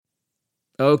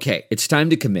Okay, it's time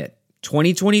to commit.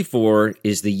 2024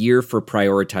 is the year for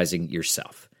prioritizing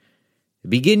yourself.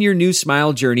 Begin your new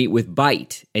smile journey with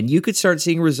Byte, and you could start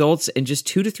seeing results in just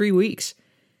 2 to 3 weeks.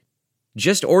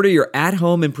 Just order your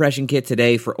at-home impression kit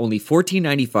today for only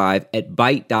 $14.95 at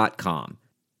Byte.com.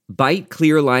 Byte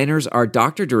clear liners are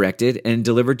doctor-directed and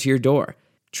delivered to your door.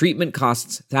 Treatment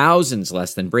costs thousands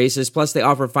less than braces, plus they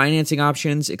offer financing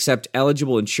options, accept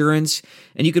eligible insurance,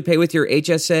 and you could pay with your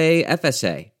HSA,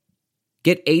 FSA.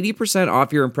 Get 80%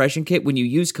 off your impression kit when you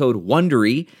use code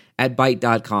WONDERY at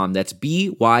Byte.com. That's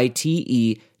BYTE.com.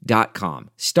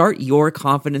 Start your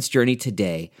confidence journey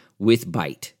today with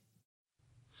Byte.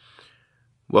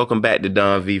 Welcome back to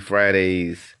Don V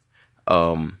Fridays.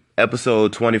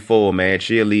 Episode 24, man.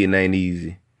 Cheerleading ain't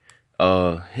easy.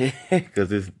 Cause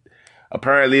it's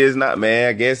not, man.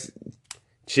 I guess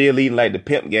cheerleading like the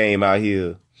pimp game out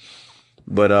here.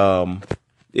 But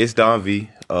it's Don V.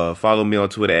 Follow me on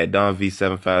Twitter at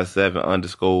DonV757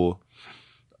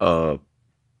 _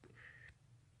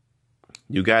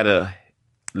 you gotta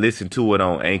listen to it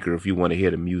on Anchor if you want to hear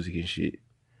the music and shit.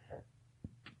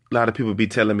 A lot of people be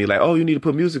telling me like, oh, you need to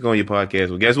put music on your podcast.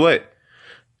 Well, guess what?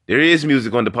 There is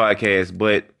music on the podcast,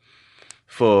 but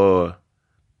for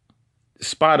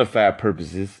Spotify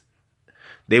purposes,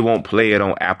 they won't play it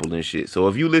on Apple and shit. So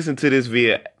if you listen to this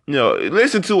via,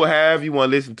 listen to it however you want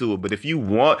to listen to it. But if you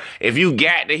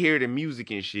got to hear the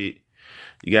music and shit,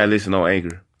 you gotta listen on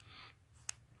Anchor.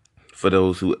 For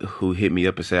those who hit me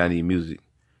up and say I need music,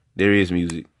 there is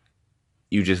music.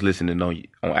 You just listening on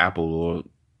Apple or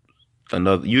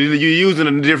another. You're using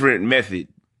a different method,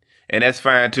 and that's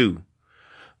fine too.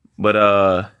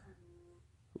 But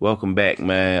welcome back,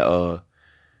 man.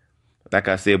 Like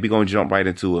I said, we're gonna jump right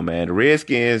into it, man.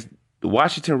 The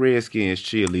Washington Redskins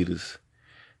cheerleaders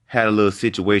had a little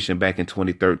situation back in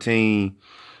 2013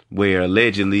 where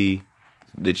allegedly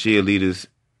the cheerleaders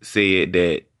said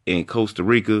that in Costa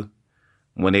Rica,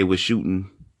 when they were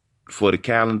shooting for the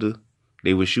calendar,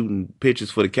 they were shooting pictures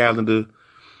for the calendar,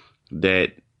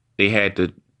 that they had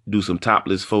to do some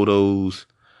topless photos.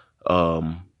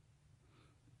 And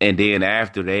then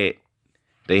after that,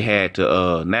 they had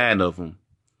to, 9 of them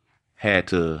had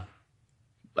to,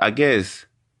 I guess,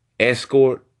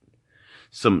 escort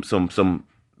some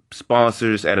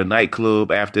sponsors at a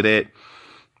nightclub after that.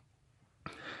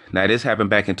 Now, this happened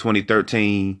back in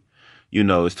 2013.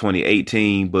 It's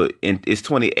 2018, but it's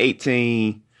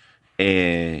 2018,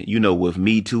 and, with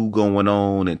Me Too going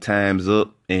on and Time's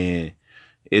Up, and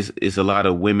it's a lot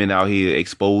of women out here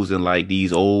exposing, like,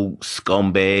 these old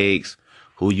scumbags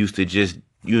who used to just,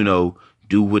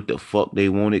 do what the fuck they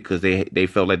wanted because they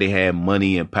felt like they had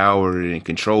money and power and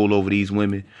control over these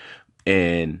women.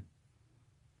 And,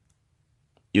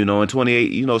 in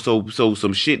 28, so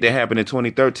some shit that happened in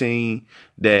 2013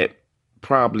 that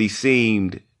probably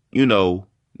seemed,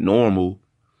 normal,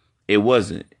 it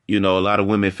wasn't. A lot of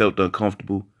women felt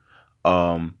uncomfortable.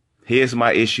 Here's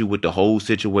my issue with the whole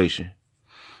situation.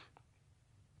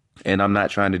 And I'm not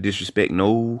trying to disrespect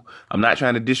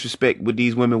what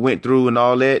these women went through and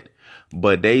all that.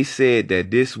 But they said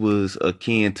that this was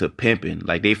akin to pimping.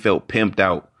 Like they felt pimped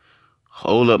out.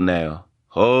 Hold up now.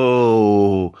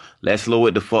 Oh, let's slow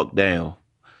it the fuck down.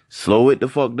 Slow it the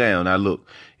fuck down. Now look,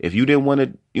 if you didn't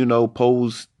want to,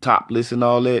 pose topless and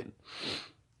all that,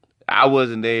 I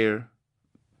wasn't there,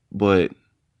 but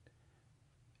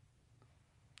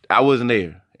I wasn't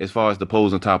there as far as the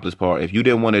posing topless part. If you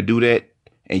didn't want to do that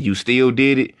and you still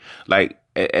did it, like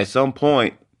at some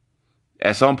point,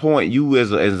 you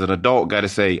as an adult got to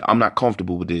say, I'm not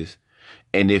comfortable with this.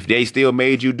 And if they still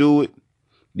made you do it,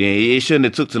 then it shouldn't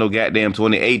have took to no goddamn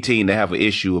 2018 to have an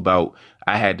issue about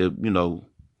I had to,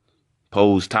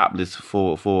 pose topless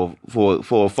for a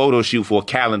photo shoot for a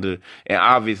calendar. And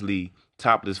obviously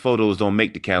topless photos don't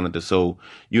make the calendar. So,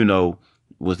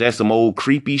 was that some old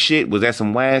creepy shit? Was that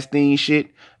some Weinstein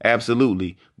shit?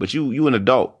 Absolutely. But you an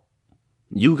adult.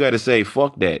 You got to say,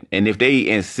 fuck that. And if they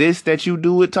insist that you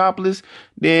do it topless,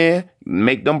 then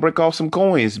make them break off some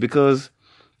coins because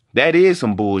that is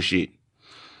some bullshit.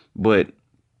 But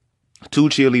 2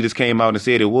 cheerleaders came out and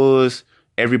said it was.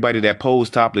 Everybody that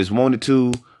posed topless wanted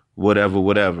to,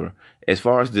 whatever. As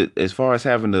far as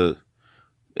having to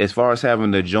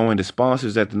join the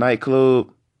sponsors at the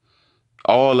nightclub,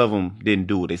 all of them didn't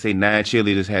do it. They say 9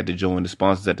 cheerleaders had to join the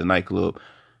sponsors at the nightclub.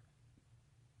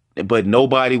 But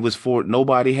nobody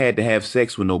had to have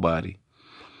sex with nobody.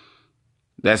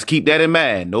 Let's keep that in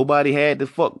mind. Nobody had to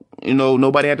fuck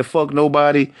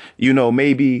nobody.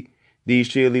 Maybe these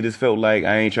cheerleaders felt like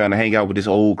I ain't trying to hang out with this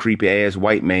old creepy ass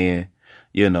white man.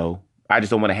 I just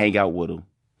don't want to hang out with him.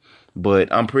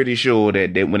 But I'm pretty sure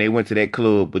that when they went to that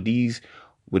club with these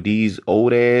with these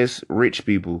old ass rich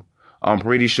people. I'm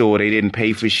pretty sure they didn't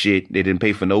pay for shit. They didn't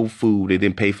pay for no food. They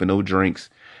didn't pay for no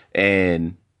drinks.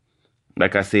 And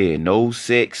like I said, no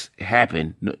sex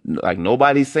happened. Like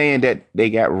nobody's saying that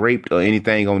they got raped or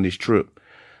anything on this trip.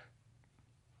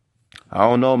 I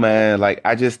don't know, man. Like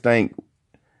I just think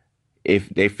if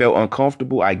they felt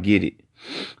uncomfortable, I get it.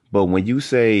 But when you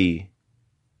say,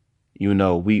 you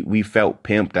know, we felt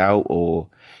pimped out or,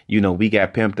 you know, we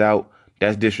got pimped out,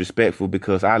 that's disrespectful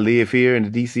because I live here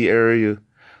in the DC area.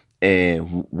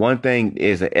 And one thing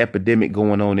is an epidemic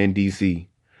going on in DC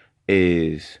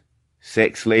is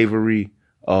sex slavery,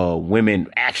 women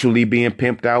actually being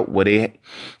pimped out,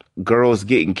 girls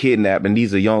getting kidnapped. And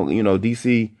these are young, you know,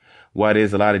 DC, while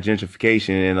there's a lot of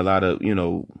gentrification and a lot of, you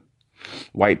know,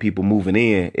 white people moving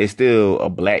in, it's still a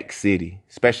black city,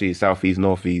 especially Southeast,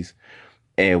 Northeast.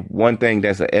 And one thing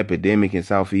that's an epidemic in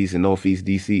Southeast and Northeast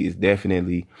DC is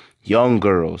definitely young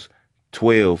girls,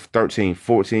 12, 13,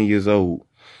 14 years old,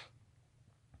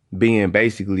 being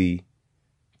basically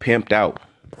pimped out,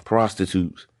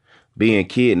 prostitutes, being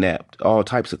kidnapped, all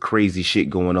types of crazy shit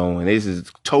going on. And this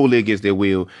is totally against their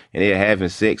will. And they're having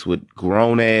sex with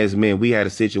grown ass men. We had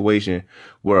a situation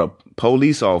where a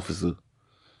police officer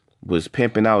was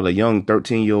pimping out a young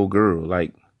 13-year-old girl,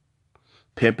 like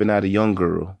pimping out a young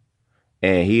girl.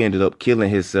 And he ended up killing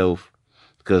himself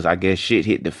because I guess shit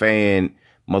hit the fan.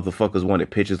 Motherfuckers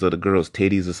wanted pictures of the girl's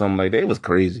titties or something like that. It was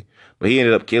crazy. But he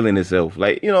ended up killing himself.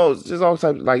 Like, you know, it's just all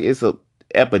types, like it's a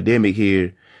epidemic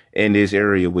here in this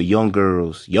area with young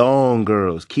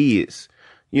girls, kids,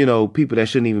 you know, people that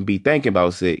shouldn't even be thinking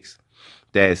about sex,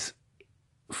 that's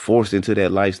forced into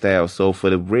that lifestyle. So for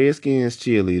the Redskins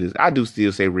cheerleaders, I do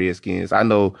still say Redskins. I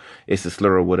know it's a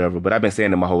slur or whatever, but I've been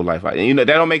saying it my whole life. You know,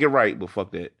 that don't make it right, but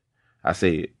fuck that. I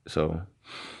say it. So,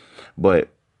 but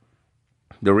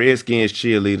the Redskins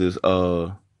cheerleaders,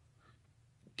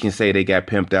 can say they got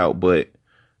pimped out, but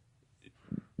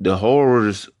the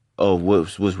horrors of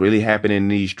what's really happening in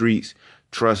these streets,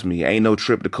 trust me, ain't no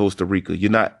trip to Costa Rica.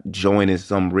 You're not joining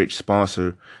some rich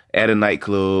sponsor at a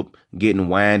nightclub, getting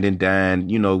wined and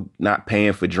dined, you know, not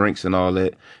paying for drinks and all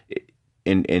that.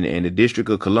 In the District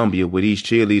of Columbia, where these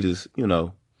cheerleaders, you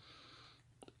know,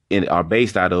 are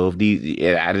based out of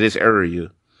this area,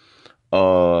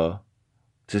 I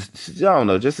don't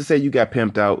know, just to say you got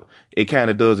pimped out, it kind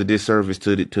of does a disservice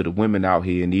to the women out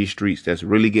here in these streets that's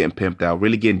really getting pimped out,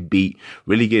 really getting beat,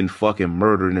 really getting fucking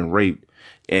murdered and raped.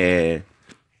 And,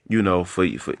 you know,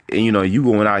 and, you know,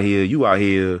 you out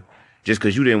here just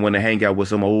because you didn't want to hang out with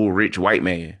some old rich white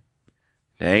man.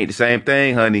 That ain't the same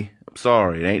thing, honey. I'm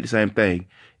sorry. It ain't the same thing.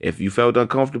 If you felt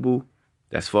uncomfortable,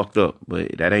 that's fucked up.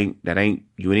 But you didn't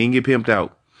get pimped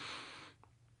out.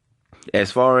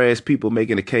 As far as people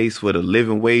making a case for the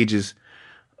living wages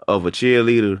of a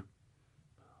cheerleader,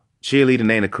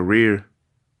 cheerleading ain't a career.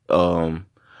 Cheerleading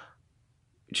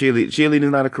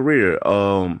not a career.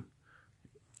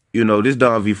 You know, this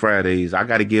Don V Fridays, I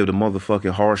got to give the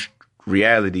motherfucking harsh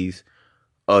realities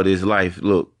of this life.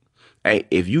 Look,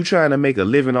 if you trying to make a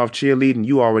living off cheerleading,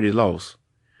 you already lost.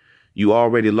 You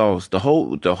already lost. The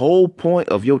whole point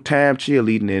of your time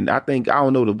cheerleading, and I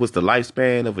don't know what's the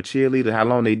lifespan of a cheerleader, how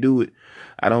long they do it.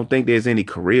 I don't think there's any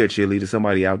career cheerleader,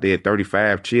 somebody out there at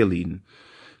 35 cheerleading.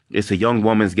 It's a young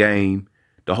woman's game.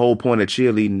 The whole point of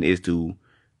cheerleading is to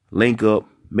link up,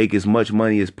 make as much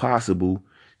money as possible,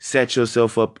 set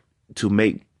yourself up to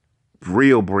make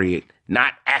real bread,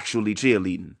 not actually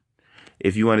cheerleading.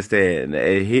 If you understand.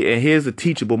 And here's a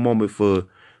teachable moment for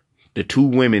the two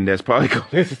women that's probably gonna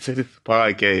listen to this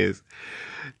podcast.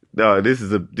 No, this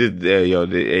podcast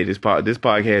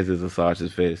is a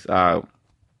sausage fest.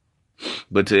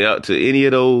 But to any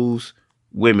of those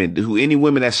women, any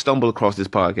women that stumble across this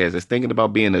podcast that's thinking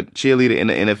about being a cheerleader in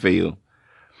the NFL,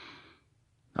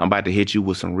 I'm about to hit you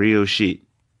with some real shit.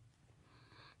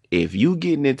 If you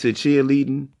getting into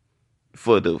cheerleading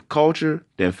for the culture,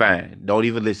 then fine. Don't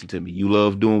even listen to me. You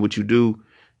love doing what you do.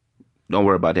 Don't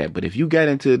worry about that. But if you got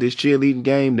into this cheerleading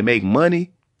game to make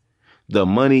money, the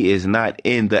money is not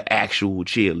in the actual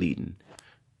cheerleading.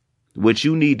 What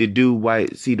you need to do,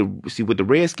 see what the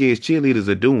Redskins cheerleaders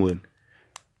are doing,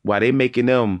 why they making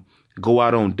them go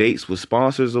out on dates with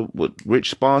sponsors or with rich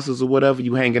sponsors or whatever,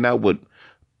 you hanging out with,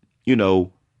 you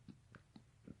know,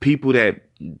 people that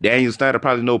Daniel Snyder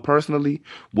probably know personally.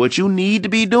 What you need to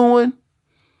be doing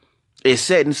is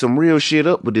setting some real shit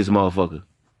up with this motherfucker.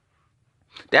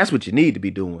 That's what you need to be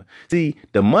doing. See,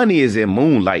 the money is in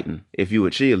moonlighting if you're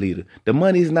a cheerleader. The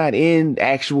money's not in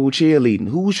actual cheerleading.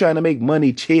 Who's trying to make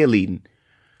money cheerleading?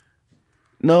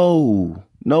 No,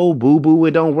 boo-boo.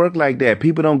 It don't work like that.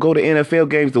 People don't go to NFL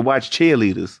games to watch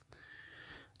cheerleaders.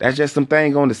 That's just some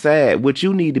thing on the side. What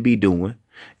you need to be doing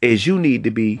is you need to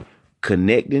be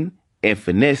connecting and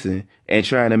finessing and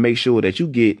trying to make sure that you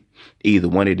get either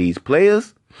one of these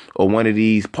players or one of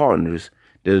these partners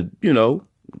to,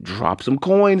 drop some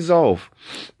coins off.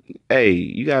 Hey,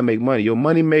 you gotta make money. Your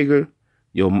money maker,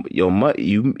 your money,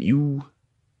 you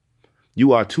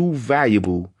are too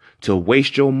valuable to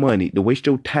waste your money, to waste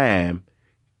your time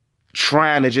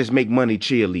trying to just make money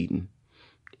cheerleading.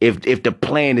 If the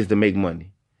plan is to make money,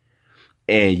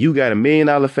 and you got $1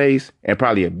 million face and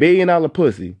probably $1 billion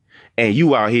pussy, and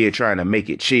you out here trying to make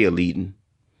it cheerleading.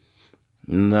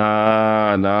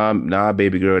 Nah,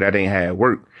 baby girl, that ain't how it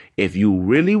work. If you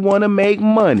really want to make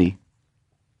money,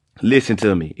 listen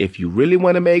to me. If you really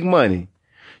want to make money,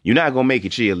 you're not going to make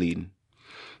it cheerleading.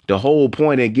 The whole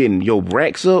point of getting your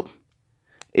racks up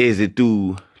is it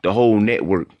through the whole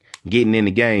network, getting in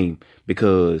the game,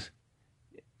 because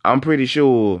I'm pretty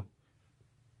sure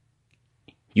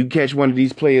you catch one of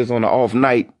these players on an off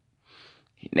night,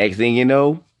 next thing you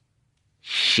know,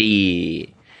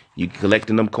 shit, you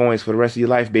collecting them coins for the rest of your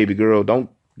life, baby girl. Don't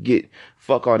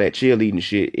fuck all that cheerleading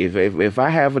shit. If I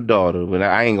have a daughter, when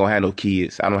I ain't gonna have no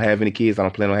kids, I don't have any kids, I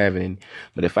don't plan on having any.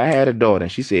 But if I had a daughter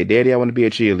and she said, Daddy, I want to be a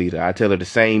cheerleader, I tell her the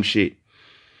same shit.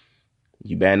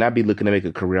 You better not be looking to make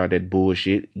a career out of that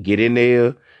bullshit. Get in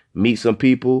there, meet some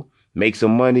people, make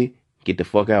some money, get the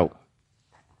fuck out.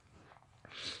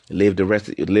 Live the rest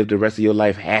of your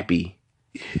life happy.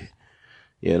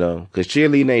 Because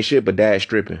cheerleading ain't shit but dad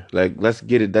stripping. Like, let's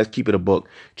keep it a buck.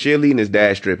 Cheerleading is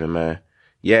dad stripping, man.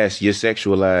 Yes, you're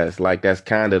sexualized. Like, that's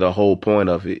kind of the whole point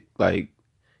of it. Like,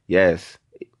 yes.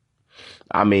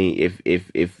 I mean,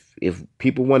 if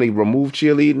people want to remove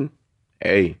cheerleading,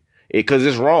 hey, because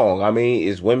it's wrong. I mean,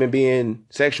 it's women being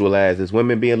sexualized. It's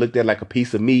women being looked at like a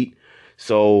piece of meat.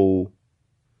 So,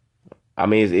 I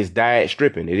mean, it's diet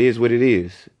stripping. It is what it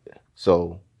is.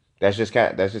 So that's just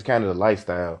kind of the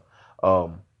lifestyle.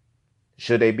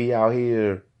 Should they be out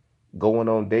here going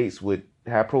on dates with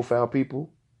high profile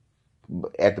people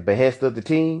at the behest of the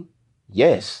team?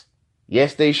 Yes,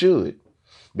 they should,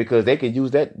 because they could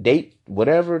use that date,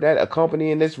 whatever, that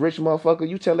accompanying this rich motherfucker.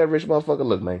 You tell that rich motherfucker,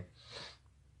 look, man,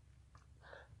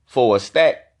 for a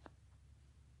stack,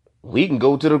 we can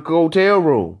go to the hotel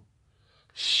room.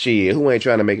 Shit, who ain't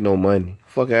trying to make no money?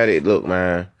 Fuck out of it. Look,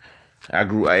 man, I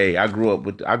grew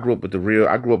up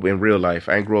in real life.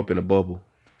 I ain't grew up in a bubble.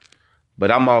 But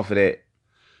I'm off of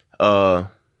that.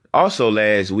 Also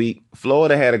last week,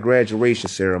 Florida had a graduation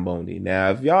ceremony. Now,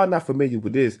 if y'all not familiar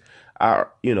with this,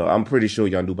 I'm pretty sure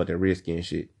y'all knew about that Redskin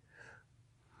shit.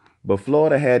 But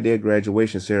Florida had their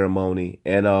graduation ceremony,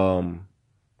 and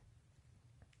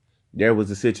there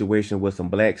was a situation where some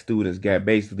black students got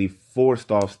basically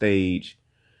forced off stage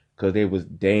because they was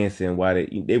dancing while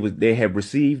they had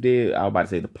received their, I was about to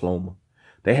say diploma.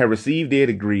 They had received their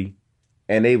degree,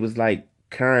 and they was like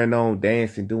carrying on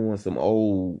dancing, doing some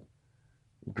old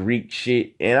Greek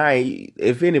shit. And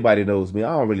if anybody knows me,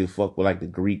 I don't really fuck with like the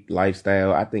Greek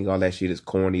lifestyle. I think all that shit is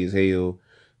corny as hell.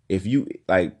 If you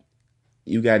got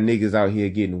niggas out here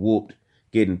getting whooped,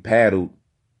 getting paddled,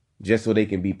 just so they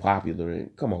can be popular.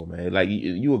 And come on, man. Like,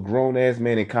 you a grown ass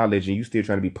man in college and you still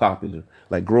trying to be popular.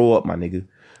 Like, grow up, my nigga.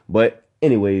 But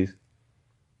anyways,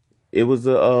 it was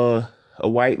a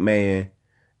white man,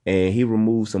 and he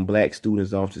removed some black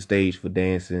students off the stage for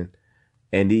dancing.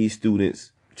 And these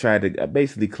students tried to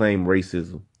basically claim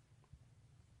racism.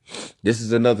 This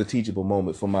is another teachable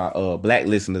moment for my black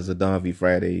listeners of Don V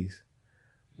Fridays.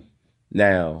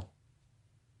 Now,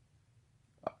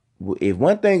 if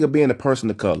one thing of being a person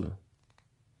of color,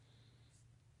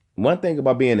 one thing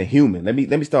about being a human, let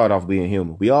me start off being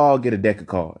human. We all get a deck of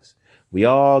cards.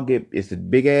 It's a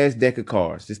big ass deck of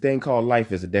cards. This thing called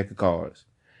life is a deck of cards.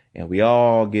 And we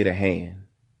all get a hand.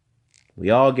 We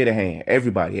all get a hand.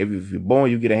 Everybody. If you're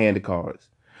born, you get a hand of cards.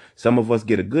 Some of us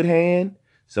get a good hand.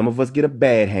 Some of us get a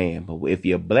bad hand. But if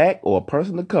you're black or a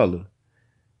person of color,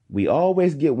 we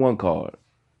always get one card.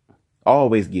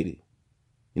 Always get it.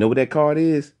 You know what that card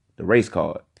is? The race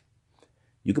card.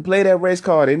 You can play that race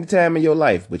card any time in your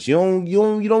life, but you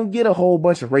don't get a whole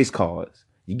bunch of race cards.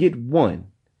 You get one.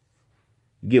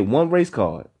 You get one race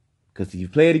card. Because if you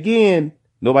play it again,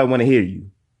 nobody want to hear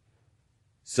you.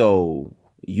 So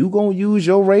you gonna use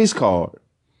your race card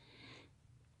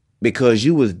because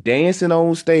you was dancing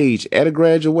on stage at a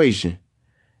graduation,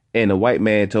 and the white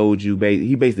man told you,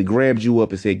 he basically grabbed you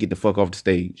up and said, get the fuck off the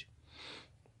stage.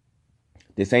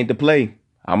 This ain't the play.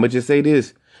 I'ma just say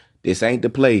this. This ain't the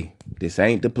play. This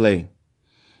ain't the play.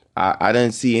 I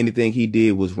didn't see anything he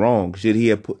did was wrong. Should he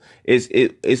have put?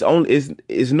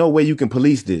 It's no way you can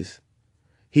police this.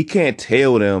 He can't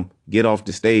tell them get off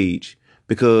the stage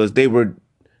because they were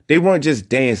They weren't just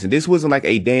dancing. This wasn't like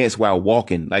a dance while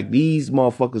walking. Like these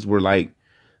motherfuckers were like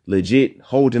legit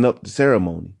holding up the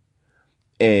ceremony.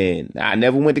 And I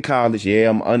never went to college. Yeah,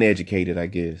 I'm uneducated, I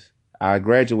guess. I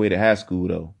graduated high school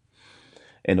though.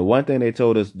 And the one thing they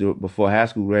told us before high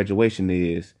school graduation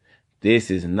is,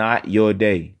 this is not your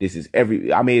day. This is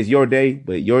it's your day,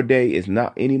 but your day is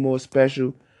not any more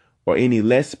special or any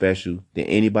less special than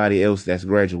anybody else that's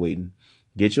graduating.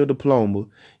 Get your diploma,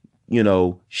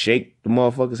 shake the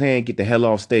motherfucker's hand, get the hell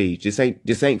off stage.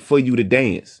 This ain't for you to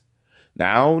dance.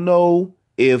 Now, I don't know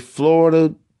if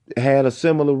Florida had a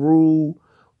similar rule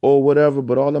or whatever,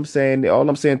 but all I'm saying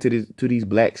to these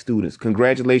black students,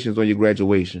 congratulations on your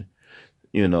graduation.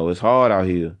 It's hard out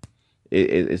here.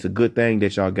 It's a good thing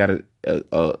that y'all got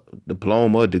a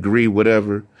diploma, a degree,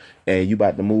 whatever, and you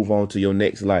about to move on to your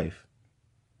next life.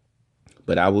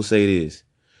 But I will say this,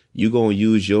 you gonna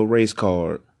use your race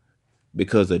card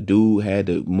because a dude had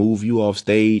to move you off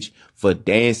stage for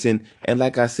dancing. And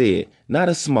like I said, not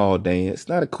a small dance,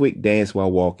 not a quick dance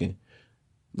while walking.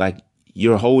 Like,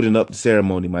 you're holding up the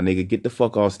ceremony, my nigga. Get the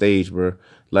fuck off stage, bro.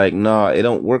 Like, nah, it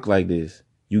don't work like this.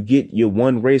 You get your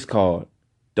one race card.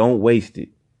 Don't waste it.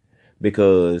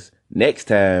 Because next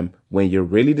time when you're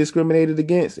really discriminated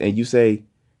against and you say,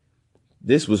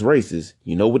 this was racist,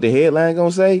 you know what the headline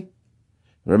gonna say?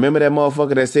 Remember that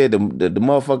motherfucker that said the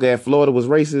motherfucker at Florida was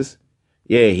racist?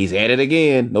 Yeah, he's at it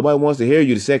again. Nobody wants to hear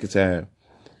you the second time.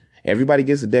 Everybody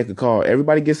gets a deck of cards.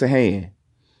 Everybody gets a hand.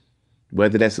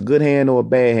 Whether that's a good hand or a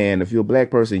bad hand, if you're a black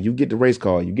person, you get the race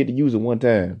card. You get to use it one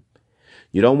time.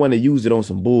 You don't want to use it on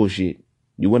some bullshit.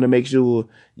 You want to make sure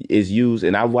it's used.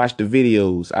 And I watched the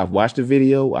videos. I've watched the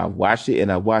video. I watched it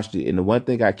and I watched it. And the one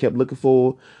thing I kept looking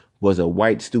for was a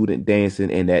white student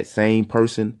dancing, and that same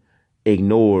person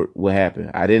ignored what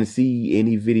happened. I didn't see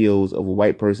any videos of a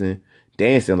white person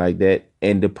dancing like that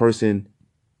and the person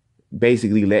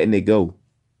basically letting it go.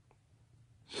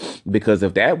 Because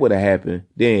if that would have happened,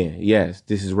 then yes,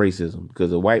 this is racism.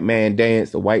 Because a white man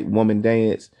danced, a white woman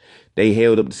danced, they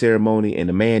held up the ceremony and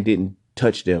the man didn't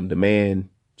touch them. The man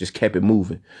just kept it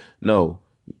moving. No,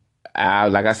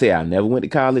 like I said, I never went to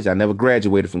college. I never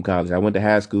graduated from college. I went to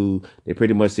high school. They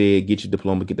pretty much said, get your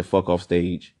diploma, get the fuck off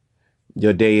stage.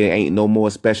 Your day ain't no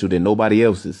more special than nobody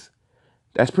else's.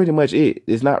 That's pretty much it.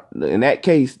 It's not, in that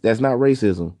case, that's not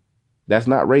racism. That's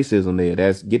not racism there.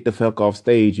 That's get the fuck off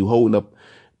stage. You holding up.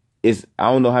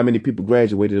 I don't know how many people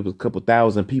graduated. It was a couple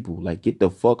thousand people. Like, get the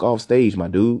fuck off stage, my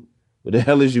dude. What the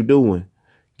hell is you doing?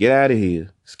 Get out of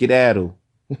here. Skedaddle.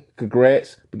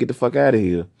 Congrats, but get the fuck out of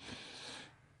here.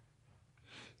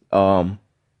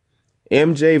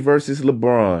 MJ versus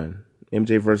LeBron.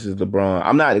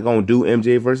 I'm not going to do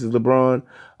MJ versus LeBron.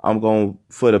 I'm going,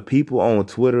 for the people on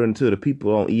Twitter and to the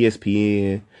people on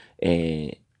ESPN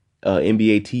and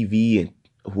NBA TV and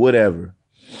whatever.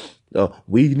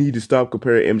 We need to stop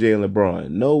comparing MJ and LeBron.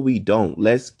 No, we don't.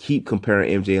 Let's keep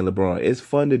comparing MJ and LeBron. It's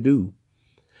fun to do.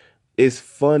 It's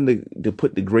fun to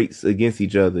put the greats against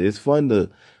each other. It's fun to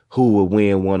who will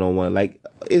win one-on-one. Like,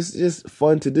 it's just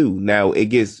fun to do. Now, it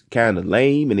gets kind of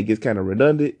lame and it gets kind of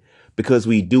redundant because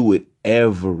we do it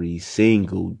every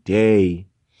single day.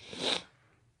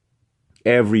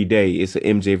 Every day, it's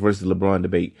an MJ versus LeBron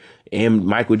debate. And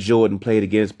Michael Jordan played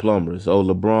against plumbers. Oh,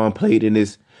 LeBron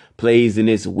plays in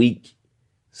this weak,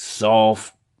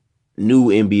 soft, new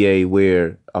NBA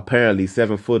where apparently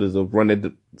 7-footers are running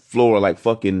the floor like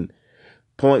fucking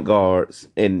point guards.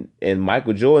 And in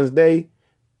Michael Jordan's day,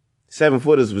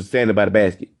 7-footers was standing by the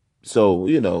basket. So,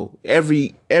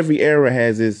 every era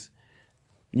has this,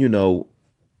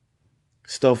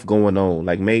 stuff going on.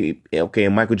 Like, maybe, okay,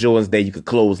 in Michael Jordan's day, you could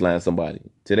clothesline somebody.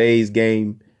 Today's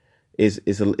game is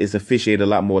officiated a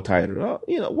lot more tighter.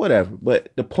 Whatever.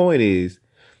 But the point is,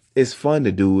 it's fun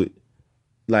to do it.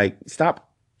 Like, stop.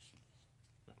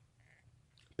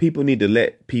 People need to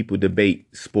let people debate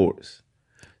sports.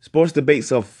 Sports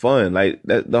debates are fun. Like,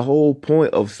 the whole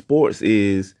point of sports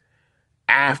is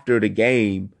after the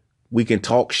game, we can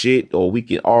talk shit or we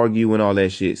can argue and all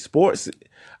that shit. Sports,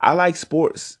 I like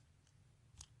sports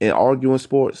and arguing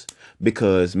sports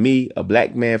because me, a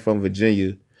black man from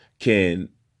Virginia, can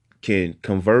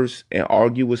converse and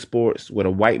argue with sports with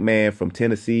a white man from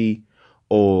Tennessee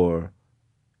or,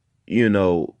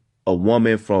 a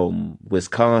woman from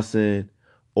Wisconsin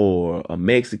or a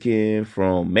Mexican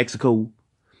from Mexico.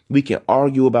 We can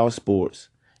argue about sports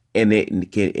and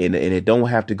it don't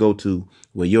have to go to,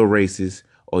 well, you're racist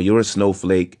or you're a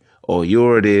snowflake or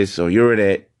you're this or you're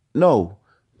that. No,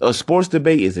 a sports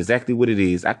debate is exactly what it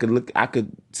is. I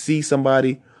could see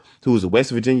somebody who's a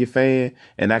West Virginia fan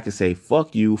and I could say,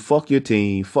 fuck you, fuck your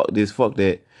team, fuck this, fuck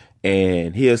that.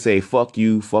 and he'll say, fuck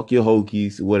you, fuck your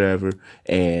Hokies, whatever.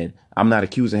 And I'm not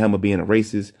accusing him of being a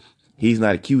racist. He's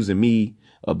not accusing me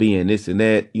of being this and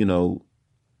that. You know,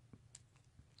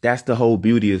 that's the whole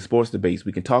beauty of sports debates.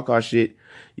 We can talk our shit,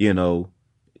 you know,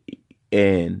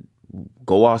 and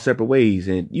go our separate ways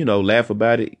and, you know, laugh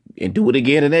about it and do it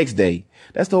again the next day.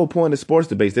 That's the whole point of sports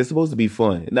debates. They're supposed to be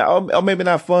fun. Now, or maybe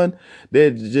not fun.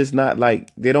 They're just not like,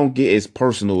 they don't get as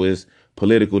personal as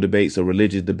political debates or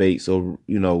religious debates or,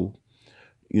 you know,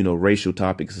 racial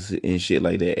topics and shit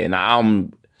like that. And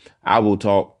I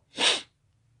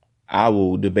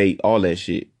will debate all that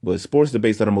shit. But sports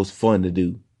debates are the most fun to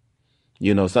do.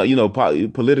 You know, so, you know,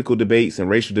 political debates and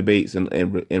racial debates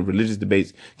and religious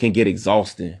debates can get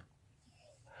exhausting.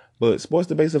 But sports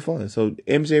debates are fun. So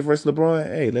MJ versus LeBron,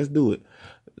 hey, let's do it.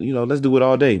 You know, let's do it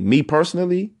all day. Me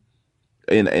personally,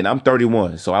 and I'm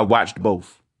 31, so I watched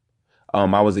both. I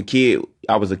was a kid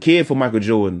for Michael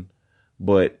Jordan,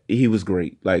 but he was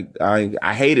great. Like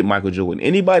I hated Michael Jordan.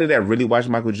 Anybody that really watched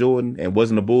Michael Jordan and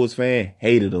wasn't a Bulls fan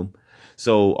hated him.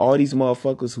 So all these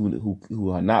motherfuckers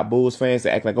who are not Bulls fans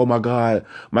that act like, oh my God,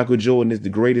 Michael Jordan is the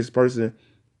greatest person,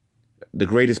 the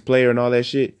greatest player and all that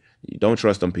shit. You don't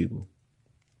trust them people.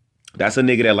 That's a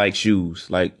nigga that likes shoes.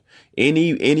 Like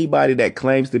anybody that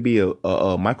claims to be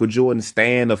a Michael Jordan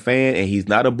stan, a fan, and he's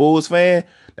not a Bulls fan,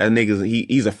 that nigga's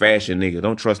he's a fashion nigga.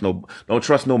 Don't trust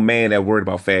no man that worried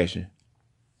about fashion.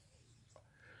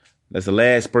 That's the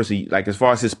last person. Like as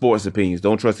far as his sports opinions,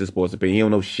 don't trust his sports opinion. He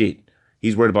don't know shit.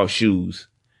 He's worried about shoes.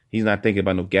 He's not thinking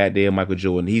about no goddamn Michael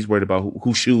Jordan. He's worried about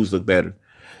whose shoes look better.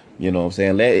 You know what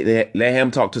I'm saying? Let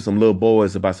him talk to some little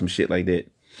boys about some shit like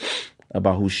that.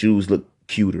 About whose shoes look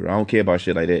cuter. I don't care about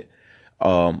shit like that.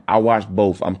 I watched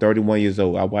both. I'm 31 years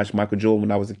old. I watched Michael Jordan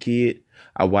when I was a kid.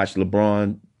 I watched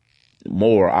LeBron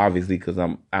more, obviously, because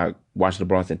I watched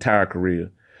LeBron's entire career.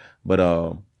 But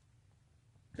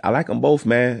I like them both,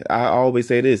 man. I always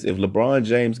say this. If LeBron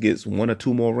James gets 1 or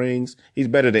 2 more rings, he's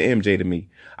better than MJ to me.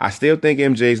 I still think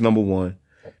MJ's number 1.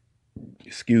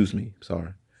 Excuse me.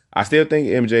 Sorry. I still think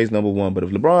MJ's number 1. But if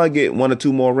LeBron get 1 or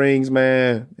 2 more rings,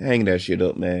 man, hang that shit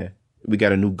up, man. We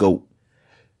got a new GOAT.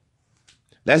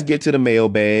 Let's get to the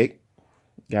mailbag.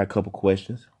 Got a couple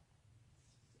questions.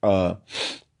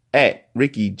 At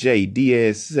Ricky J.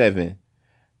 Diaz7.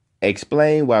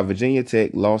 Explain why Virginia Tech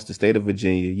lost the state of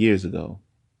Virginia years ago.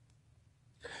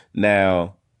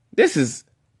 Now, this is,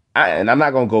 and I'm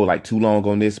not going to go like too long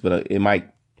on this, but it might,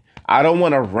 I don't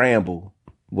want to ramble,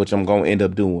 which I'm going to end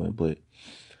up doing, but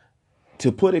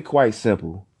to put it quite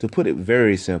simple, to put it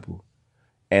very simple,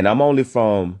 and I'm only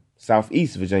from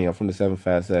Southeast Virginia. I'm from the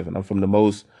 757. I'm from the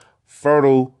most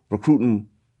fertile recruiting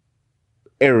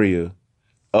area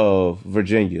of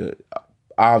Virginia.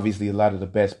 Obviously, a lot of the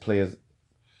best players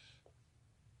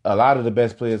out of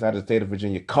the state of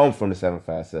Virginia come from the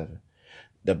 757.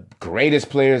 The greatest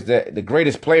player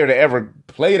that ever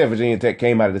played at Virginia Tech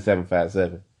came out of the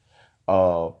 757.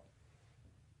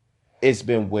 It's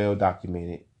been well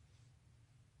documented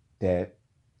that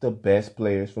the best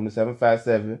players from the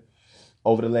 757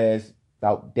 over the last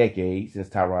about decade since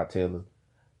Tyrod Taylor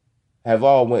have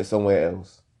all went somewhere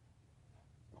else,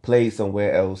 played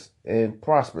somewhere else, and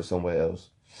prospered somewhere else.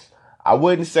 I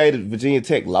wouldn't say that Virginia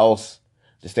Tech lost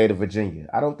the state of Virginia.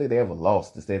 I don't think they ever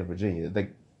lost the state of Virginia. They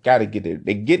gotta get there.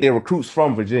 They get their recruits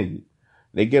from Virginia.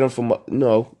 They get them from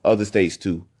other states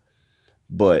too.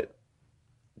 But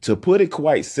to put it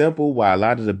quite simple, why a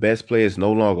lot of the best players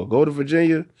no longer go to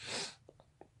Virginia,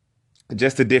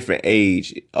 just a different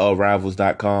age.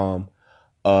 Rivals.com.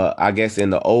 I guess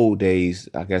in the old days,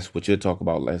 I guess what you're talking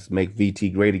about, let's make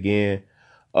VT great again.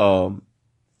 A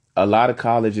lot of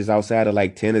colleges outside of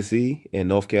like Tennessee and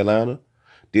North Carolina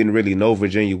didn't really know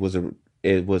Virginia was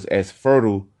as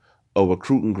fertile a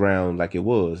recruiting ground like it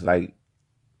was. Like,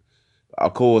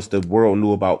 of course, the world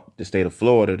knew about the state of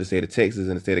Florida, the state of Texas,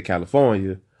 and the state of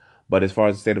California. But as far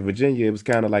as the state of Virginia, it was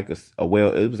kind of like it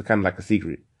was kind of like a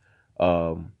secret.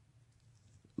 A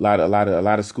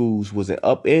lot of schools wasn't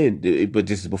up in, but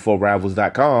this is before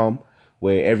Rivals.com,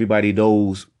 where everybody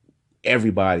knows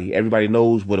everybody. Everybody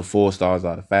knows what the 4 stars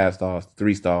are, the 5 stars, the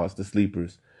 3 stars, the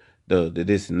sleepers, the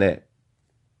this and that.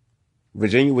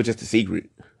 Virginia was just a secret.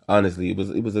 Honestly, it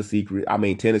was a secret. I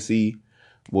mean, Tennessee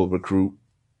will recruit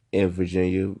in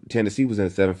Virginia. Tennessee was in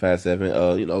the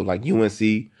 757. Like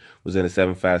UNC was in the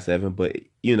 757. But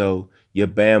your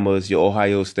Bamas, your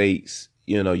Ohio States,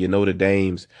 your Notre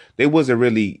Dames, they wasn't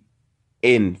really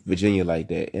in Virginia like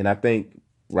that. And I think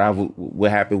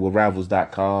what happened with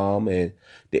Rivals.com and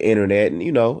the internet,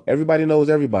 and everybody knows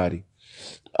everybody.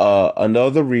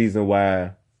 Another reason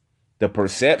why the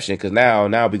perception, because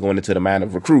now we're going into the mind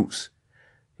of recruits.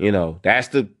 That's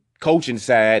the coaching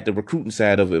side, the recruiting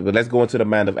side of it, but let's go into the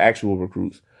mind of actual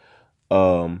recruits.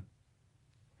 The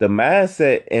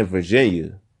mindset in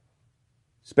Virginia,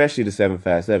 especially the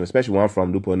 757, especially where I'm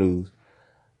from, Newport News,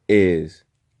 is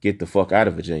get the fuck out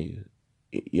of Virginia.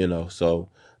 You know, so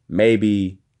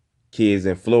maybe kids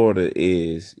in Florida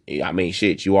is, I mean,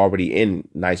 shit, you already in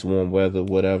nice warm weather,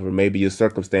 whatever. Maybe your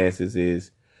circumstances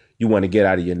is you want to get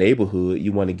out of your neighborhood.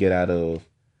 You want to get out of,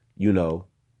 you know,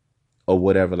 or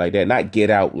whatever like that. Not get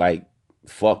out like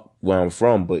fuck where I'm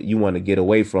from, but you want to get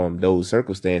away from those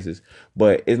circumstances.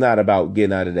 But it's not about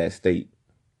getting out of that state.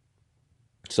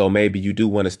 So maybe you do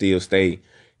want to still stay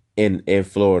in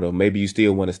Florida. Maybe you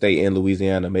still want to stay in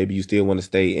Louisiana. Maybe you still want to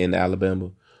stay in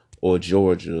Alabama or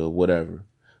Georgia or whatever.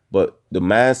 But the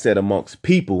mindset amongst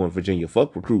people in Virginia,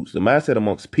 fuck recruits, the mindset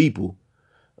amongst people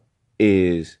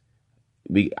is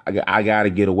I got to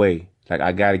get away. Like,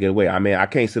 I got to get away. I mean, I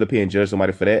can't sit up here and judge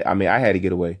somebody for that. I mean, I had to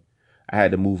get away. I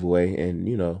had to move away and,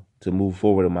 you know, to move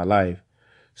forward in my life.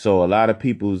 So a lot of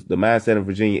people's, the mindset in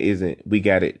Virginia isn't, we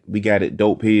got it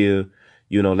dope here.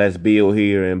 You know, let's build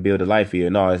here and build a life here.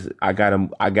 No, it's, I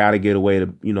gotta get away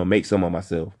to, you know, make some of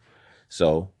myself.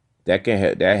 So that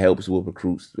helps with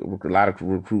recruits. A lot of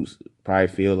recruits probably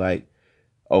feel like,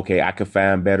 okay, I could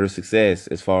find better success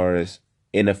as far as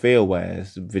NFL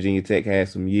wise. Virginia Tech had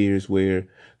some years where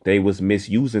they was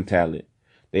misusing talent.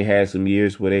 They had some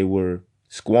years where they were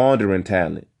squandering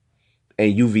talent.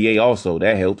 And UVA also,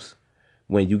 that helps.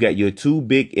 When you got your two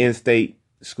big in-state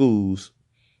schools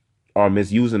are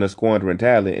misusing or squandering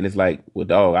talent, and it's like, well,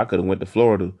 dog, I could have went to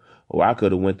Florida or I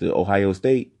could have went to Ohio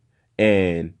State,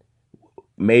 and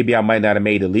maybe I might not have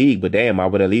made the league, but damn, I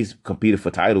would at least competed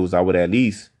for titles. I would at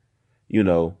least, you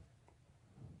know,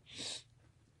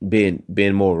 been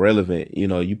more relevant. You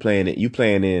know, you playing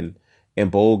in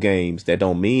bowl games that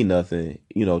don't mean nothing,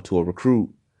 you know, to a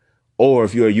recruit. Or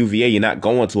if you're a UVA, you're not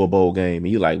going to a bowl game,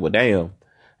 and you're like, well, damn,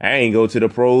 I ain't go to the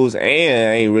pros and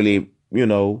I ain't really, you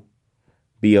know,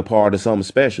 be a part of something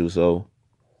special. So,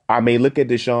 I mean, look at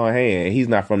Deshaun Hand. He's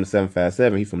not from the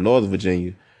 757. He's from Northern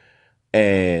Virginia.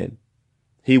 And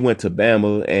he went to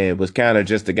Bama and was kind of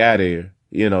just a guy there,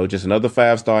 you know, just another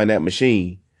 5-star in that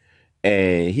machine.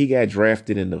 And he got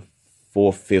drafted in the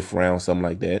 4th, 5th round, something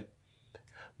like that.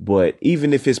 But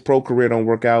even if his pro career don't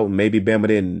work out, maybe Bama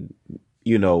didn't,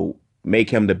 you know, make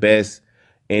him the best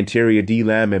interior D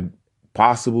lineman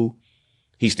possible,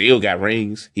 he still got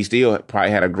rings. He still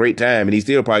probably had a great time, and he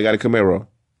still probably got a Camaro.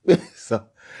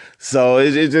 so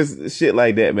it's just shit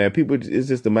like that, man. People, it's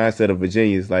just the mindset of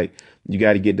Virginia. It's like, you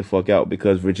got to get the fuck out,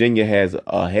 because Virginia has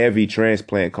a heavy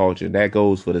transplant culture. That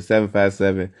goes for the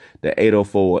 757, the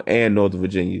 804, and Northern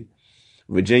Virginia.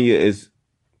 Virginia is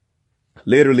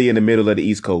literally in the middle of the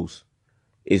East Coast.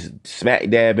 It's smack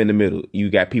dab in the middle.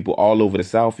 You got people all over the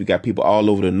South. You got people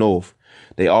all over the North.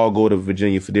 They all go to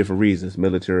Virginia for different reasons,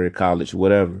 military, college,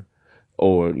 whatever,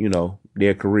 or, you know,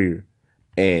 their career.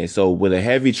 And so with a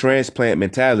heavy transplant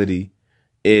mentality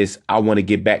is, I want to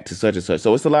get back to such and such.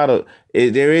 So it's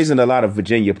there isn't a lot of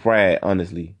Virginia pride,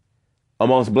 honestly,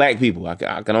 amongst black people. I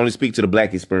can only speak to the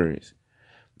black experience.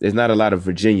 There's not a lot of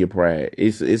Virginia pride.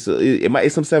 It's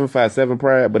some 757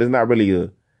 pride, but it's not really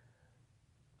a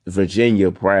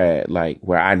Virginia pride, like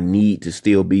where I need to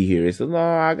still be here. It's no,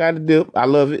 I got to dip. I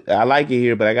love it. I like it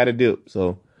here, but I got to dip.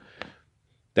 So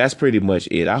that's pretty much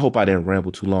it. I hope I didn't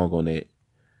ramble too long on that.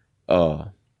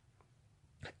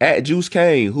 At Juice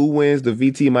Kane, who wins the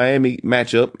VT Miami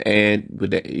matchup, and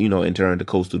with that, you know, in turn the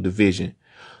Coastal Division.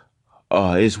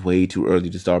 It's way too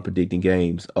early to start predicting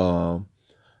games.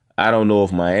 I don't know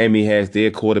if Miami has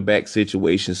their quarterback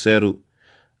situation settled.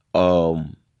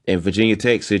 And Virginia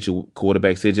Tech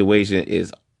quarterback situation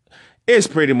is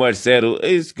pretty much settled.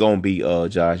 It's gonna be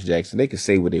Josh Jackson. They can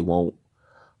say what they want.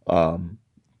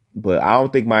 But I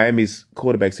don't think Miami's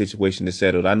quarterback situation is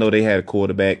settled. I know they had a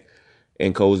quarterback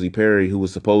in Cozy Perry who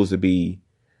was supposed to be,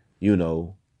 you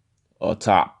know, a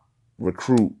top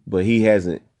recruit, but he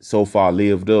hasn't so far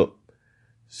lived up.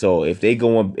 So if they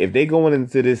going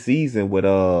into this season with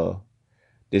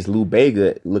this Lou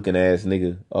Bega looking ass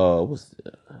nigga,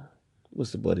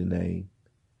 what's the buddy name?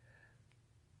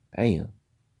 Damn.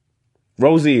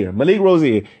 Malik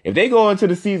Rozier. If they go into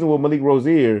the season with Malik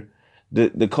Rozier,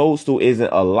 the Coastal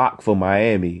isn't a lock for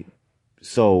Miami.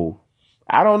 So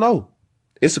I don't know.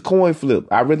 It's a coin flip.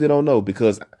 I really don't know,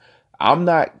 because I'm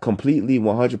not completely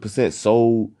 100%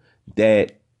 sold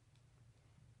that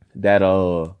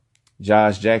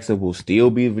Josh Jackson will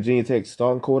still be Virginia Tech's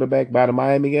starting quarterback by the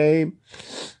Miami game.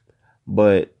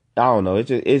 But I don't know.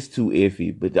 It's too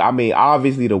iffy. But I mean,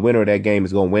 obviously the winner of that game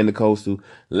is going to win the Coastal.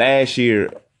 Last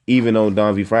year, even on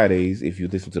Don V Fridays, if you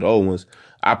listen to the old ones,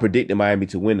 I predicted Miami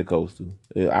to win the Coastal.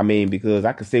 I mean, because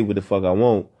I can say what the fuck I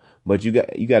want, but you got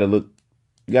to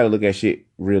look at shit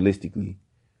realistically.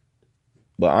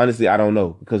 But honestly, I don't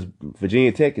know, because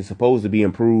Virginia Tech is supposed to be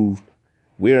improved.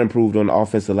 We're improved on the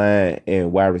offensive line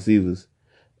and wide receivers,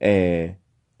 and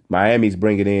Miami's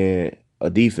bringing in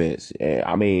a defense. And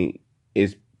I mean,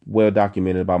 it's well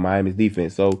documented about Miami's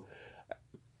defense. So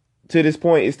to this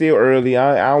point, it's still early.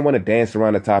 I don't want to dance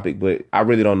around the topic, but I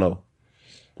really don't know.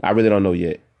 I really don't know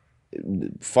yet.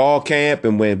 Fall camp,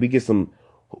 and when we get some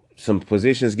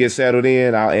positions get settled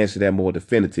in, I'll answer that more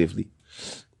definitively.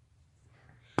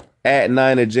 At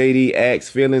Niner JD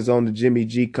asks feelings on the Jimmy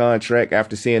G contract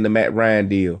after seeing the Matt Ryan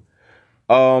deal.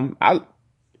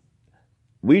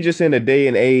 We just in a day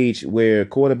and age where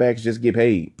quarterbacks just get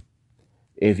paid.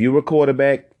 If you're a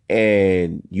quarterback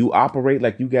and you operate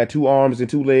like you got 2 arms and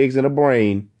 2 legs and a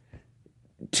brain,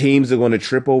 teams are going to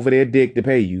trip over their dick to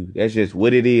pay you. That's just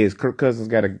what it is. Kirk Cousins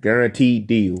got a guaranteed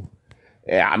deal.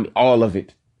 I mean, all of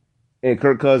it. And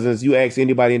Kirk Cousins, you ask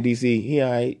anybody in DC, he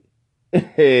all right.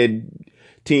 And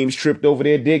teams tripped over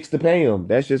their dicks to pay him.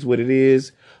 That's just what it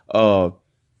is.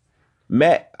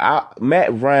 Matt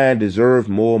Ryan deserved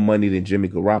more money than Jimmy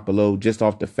Garoppolo, just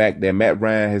off the fact that Matt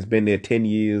Ryan has been there 10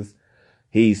 years.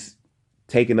 He's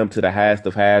taken them to the highest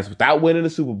of highs without winning the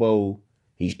Super Bowl.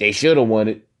 They should have won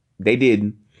it. They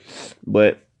didn't.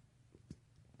 But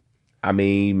I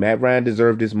mean, Matt Ryan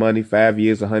deserved this money. 5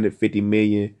 years, $150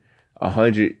 million,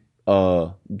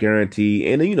 $100 guaranteed.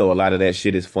 And you know, a lot of that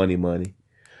shit is funny money.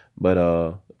 But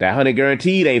that 100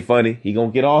 guaranteed ain't funny. He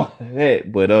gonna get all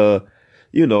that. But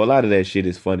you know, a lot of that shit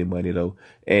is funny money though.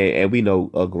 And we know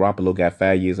Garoppolo got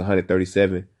 5 years,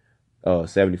 137,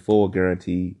 74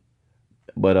 guaranteed.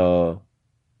 But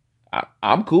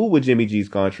I'm cool with Jimmy G's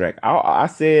contract. I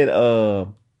said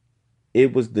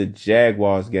it was the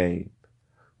Jaguars game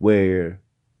where,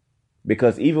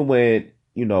 because even when,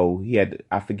 you know, he had,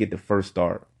 I forget the first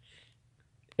start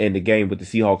in the game with the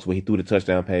Seahawks where he threw the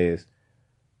touchdown pass,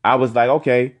 I was like,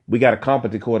 okay, we got a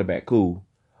competent quarterback, cool.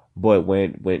 But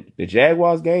when the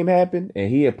Jaguars game happened and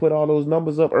he had put all those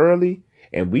numbers up early,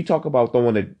 and we talk about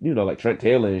throwing the, you know, like Trent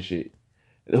Taylor and shit,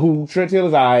 Trent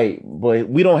Taylor's all right, but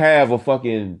we don't have a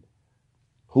fucking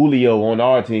Julio on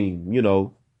our team, you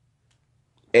know.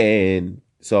 And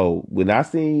so when I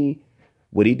seen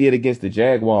what he did against the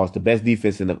Jaguars, the best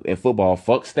defense in football,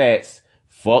 fuck stats.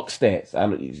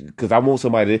 Because I want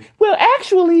somebody to, well,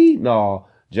 actually, no,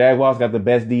 Jaguars got the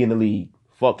best D in the league.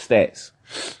 Fuck stats.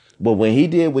 But when he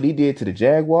did what he did to the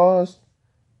Jaguars,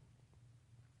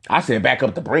 I said back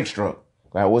up the Brinks truck.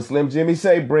 Like what Slim Jimmy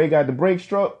say, bring out the Brinks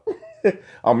truck.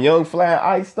 I'm young, flying,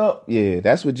 iced up. Yeah,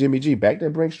 that's what Jimmy G, back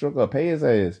that Brinks truck up, pay his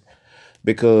ass.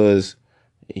 Because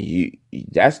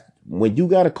that's when you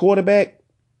got a quarterback,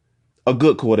 a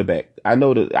good quarterback. I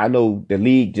know the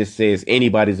league just says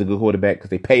anybody's a good quarterback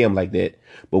because they pay him like that.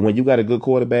 But when you got a good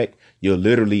quarterback, you're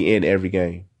literally in every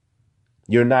game.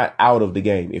 You're not out of the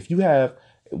game. If you have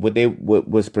what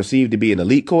was perceived to be an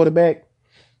elite quarterback,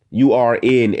 you are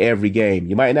in every game.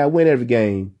 You might not win every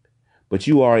game, but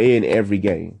you are in every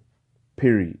game.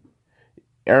 Period.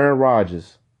 Aaron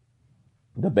Rodgers,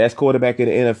 the best quarterback in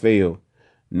the NFL.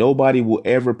 Nobody will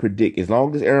ever predict, as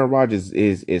long as Aaron Rodgers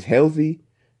is healthy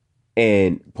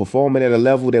and performing at a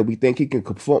level that we think he can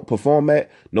perform at,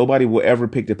 nobody will ever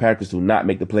pick the Packers to not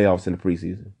make the playoffs in the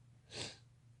preseason.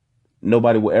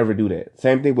 Nobody will ever do that.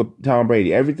 Same thing with Tom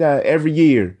Brady. Every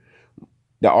year,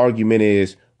 the argument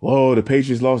is, oh, the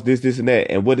Patriots lost this, and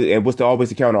that. And what's always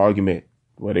the counter argument?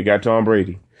 Well, they got Tom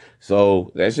Brady.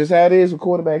 So that's just how it is with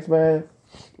quarterbacks, man.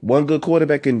 One good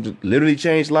quarterback can literally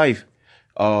change life.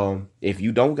 If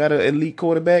you don't got an elite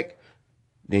quarterback,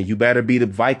 then you better be the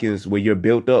Vikings, where you're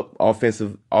built up offense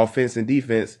and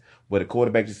defense, where the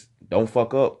quarterback just don't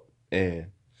fuck up. And,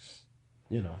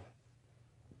 you know.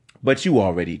 But you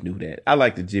already knew that. I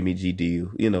like the Jimmy G deal.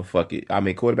 You know, fuck it. I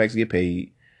mean, quarterbacks get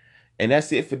paid. And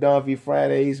that's it for Don V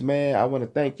Fridays, man. I want to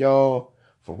thank y'all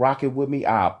for rocking with me.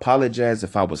 I apologize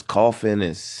if I was coughing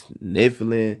and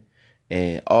sniffling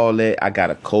and all that. I got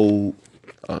a cold,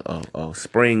 a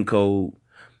spring cold.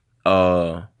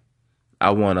 I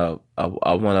wanna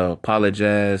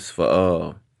apologize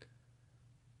for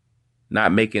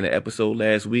not making an episode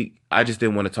last week. I just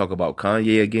didn't want to talk about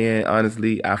Kanye again.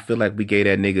 Honestly, I feel like we gave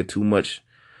that nigga too much.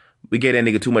 We gave that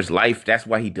nigga too much life. That's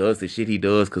why he does the shit he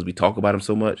does, because we talk about him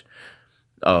so much.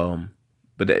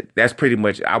 But that's pretty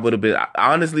much. I would have been,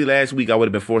 honestly, last week I would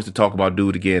have been forced to talk about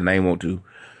dude again, and I ain't want to.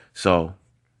 So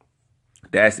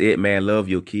that's it, man. Love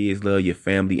your kids, love your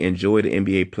family. Enjoy the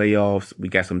NBA playoffs. We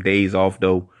got some days off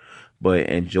though, but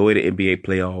enjoy the NBA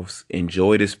playoffs.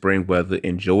 Enjoy the spring weather.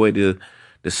 Enjoy the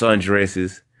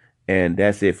sundresses. And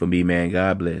that's it for me, man.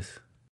 God bless.